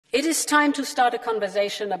It is time to start a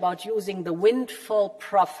conversation about using the windfall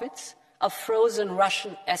profits of frozen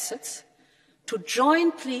Russian assets to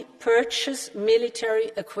jointly purchase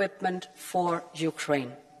military equipment for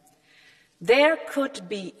Ukraine. There could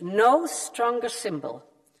be no stronger symbol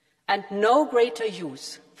and no greater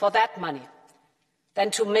use for that money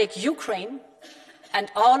than to make Ukraine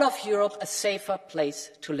and all of Europe a safer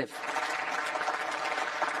place to live.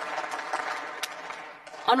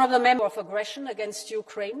 Honourable Member of aggression against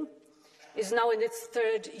Ukraine is now in its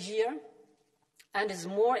third year and is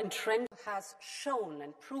more entrenched, has shown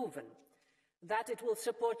and proven that it will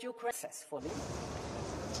support Ukraine successfully.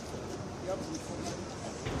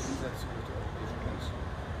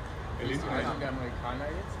 Der Amerikaner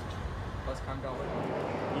jetzt? Was kann da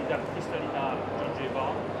heute? That Kristalina Georgieva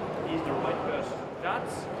is the right person.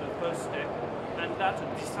 That's the first step, and that's a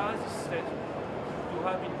decisive step to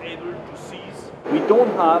have been able to seize. We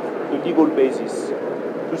don't have the legal basis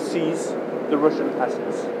to seize the Russian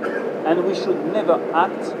assets, and we should never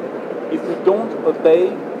act if we don't obey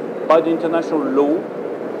by the international law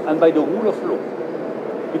and by the rule of law.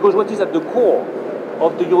 Because what is at the core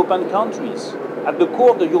of the European countries, at the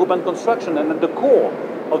core of the European construction, and at the core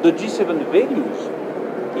of the G7 values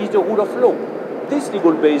is the rule of law. This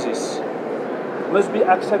legal basis must be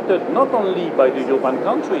accepted not only by the European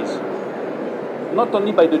countries, not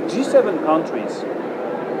only by the G7 countries,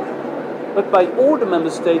 but by all the member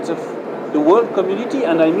states of the world community,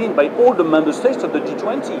 and I mean by all the member states of the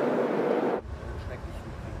G20.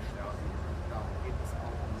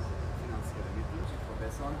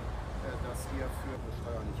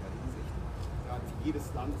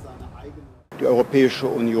 Die Europäische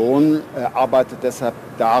Union arbeitet deshalb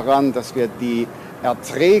daran, dass wir die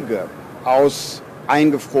Erträge aus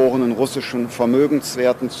eingefrorenen russischen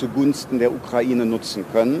Vermögenswerten zugunsten der Ukraine nutzen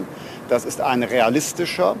können. Das ist ein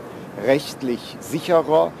realistischer, rechtlich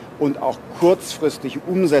sicherer und auch kurzfristig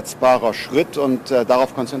umsetzbarer Schritt, und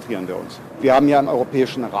darauf konzentrieren wir uns. Wir haben ja im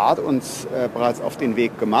Europäischen Rat uns bereits auf den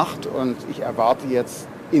Weg gemacht, und ich erwarte jetzt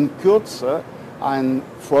in Kürze einen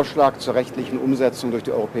Vorschlag zur rechtlichen Umsetzung durch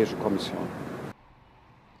die Europäische Kommission.